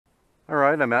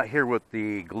Alright, I'm out here with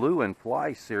the Glue and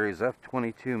Fly Series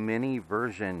F22 Mini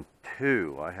version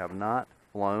 2. I have not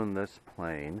flown this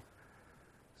plane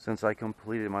since I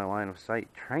completed my line of sight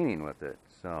training with it,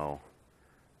 so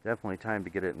definitely time to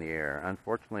get it in the air.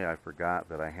 Unfortunately, I forgot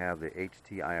that I have the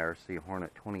HTIRC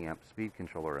Hornet 20 amp speed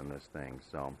controller in this thing,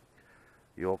 so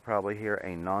you'll probably hear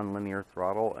a non-linear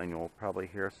throttle and you'll probably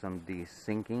hear some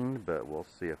desyncing, but we'll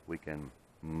see if we can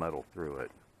muddle through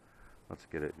it. Let's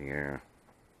get it in the air.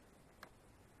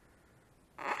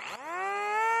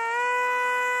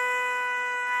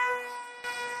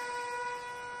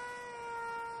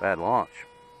 Bad launch.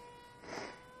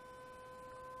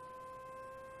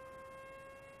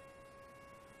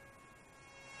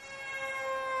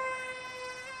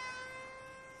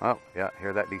 Oh, yeah,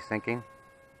 hear that desyncing?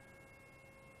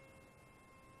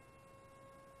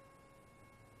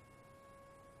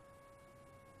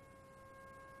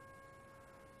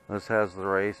 This has the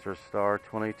Racerstar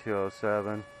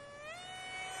 2207.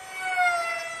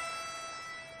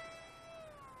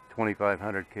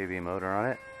 2500 kV motor on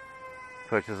it.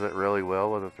 Pushes it really well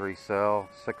with a 3-cell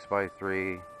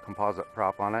 6x3 composite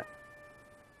prop on it.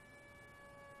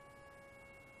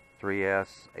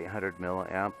 3S 800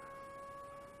 milliamp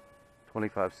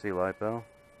 25C LiPo.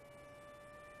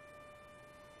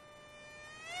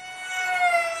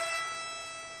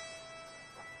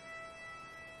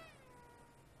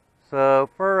 So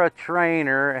for a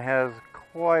trainer, it has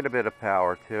quite a bit of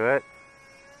power to it.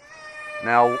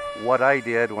 Now, what I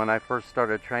did when I first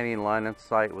started training line of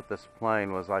sight with this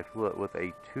plane was I flew it with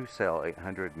a 2-cell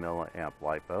 800 milliamp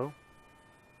LiPo,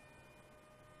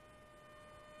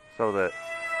 so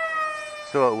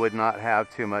it would not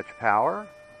have too much power,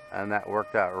 and that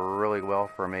worked out really well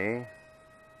for me.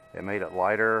 It made it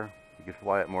lighter, you could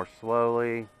fly it more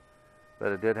slowly,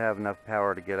 but it did have enough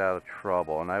power to get out of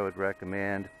trouble. And I would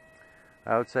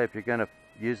say if you're going to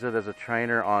use it as a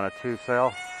trainer on a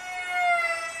 2-cell,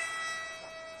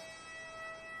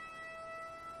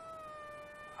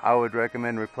 I would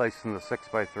recommend replacing the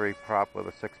 6x3 prop with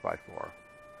a 6x4.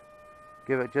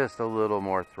 Give it just a little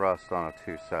more thrust on a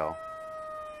 2-cell,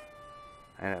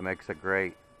 and it makes a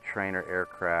great trainer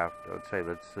aircraft. I would say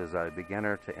this is a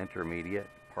beginner to intermediate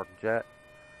park jet.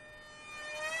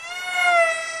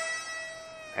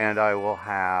 And I will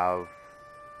have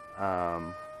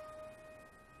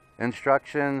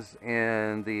instructions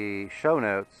in the show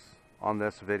notes on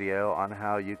this video on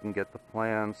how you can get the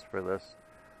plans for this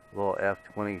little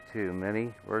F22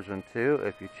 Mini version 2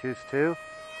 if you choose to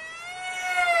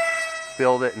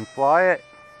build it and fly it.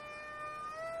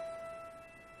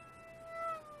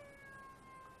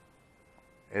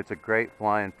 It's a great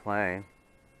flying plane.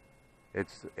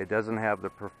 It doesn't have the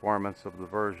performance of the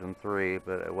version 3,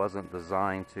 but it wasn't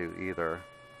designed to either.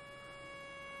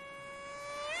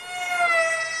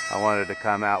 I wanted to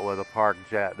come out with a park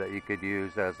jet that you could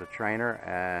use as a trainer,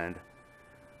 and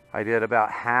I did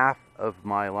about half of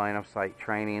my line of sight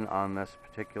training on this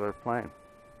particular plane.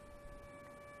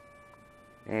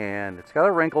 And it's got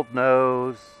a wrinkled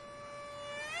nose.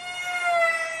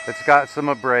 It's got some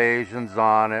abrasions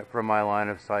on it from my line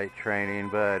of sight training,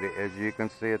 but as you can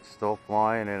see, it's still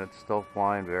flying, and it's still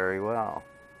flying very well.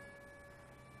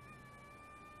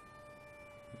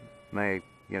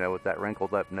 With that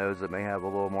wrinkled up nose, it may have a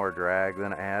little more drag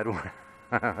than it had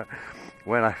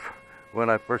when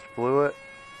I first flew it.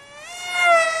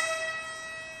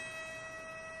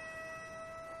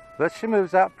 But she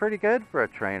moves out pretty good for a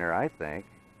trainer, I think.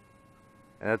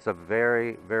 And it's a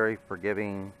very, very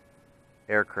forgiving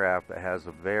aircraft that has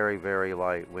a very, very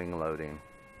light wing loading.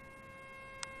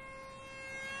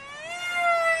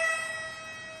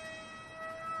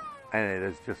 And it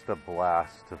is just a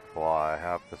blast to fly, I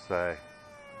have to say.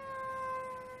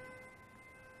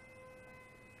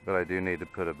 But I do need to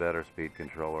put a better speed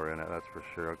controller in it, that's for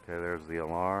sure. Okay, there's the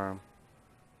alarm.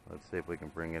 Let's see if we can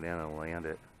bring it in and land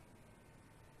it.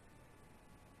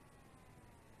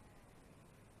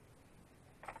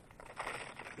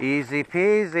 Easy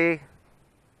peasy.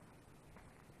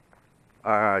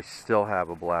 I still have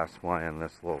a blast flying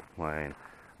this little plane.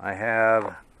 I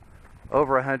have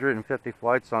over 150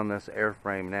 flights on this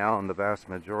airframe now, and the vast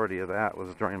majority of that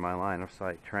was during my line of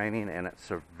sight training, and it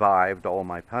survived all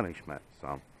my punishment,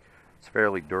 so it's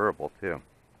fairly durable too.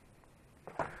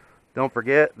 Don't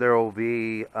forget, there will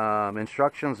be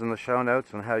instructions in the show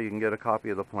notes on how you can get a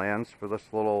copy of the plans for this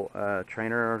little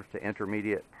trainer to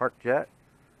intermediate park jet.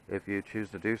 If you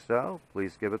choose to do so,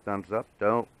 please give it a thumbs up.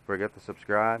 Don't forget to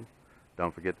subscribe.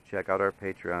 Don't forget to check out our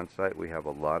Patreon site. We have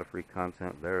a lot of free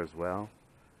content there as well.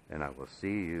 And I will see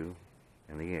you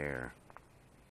in the air.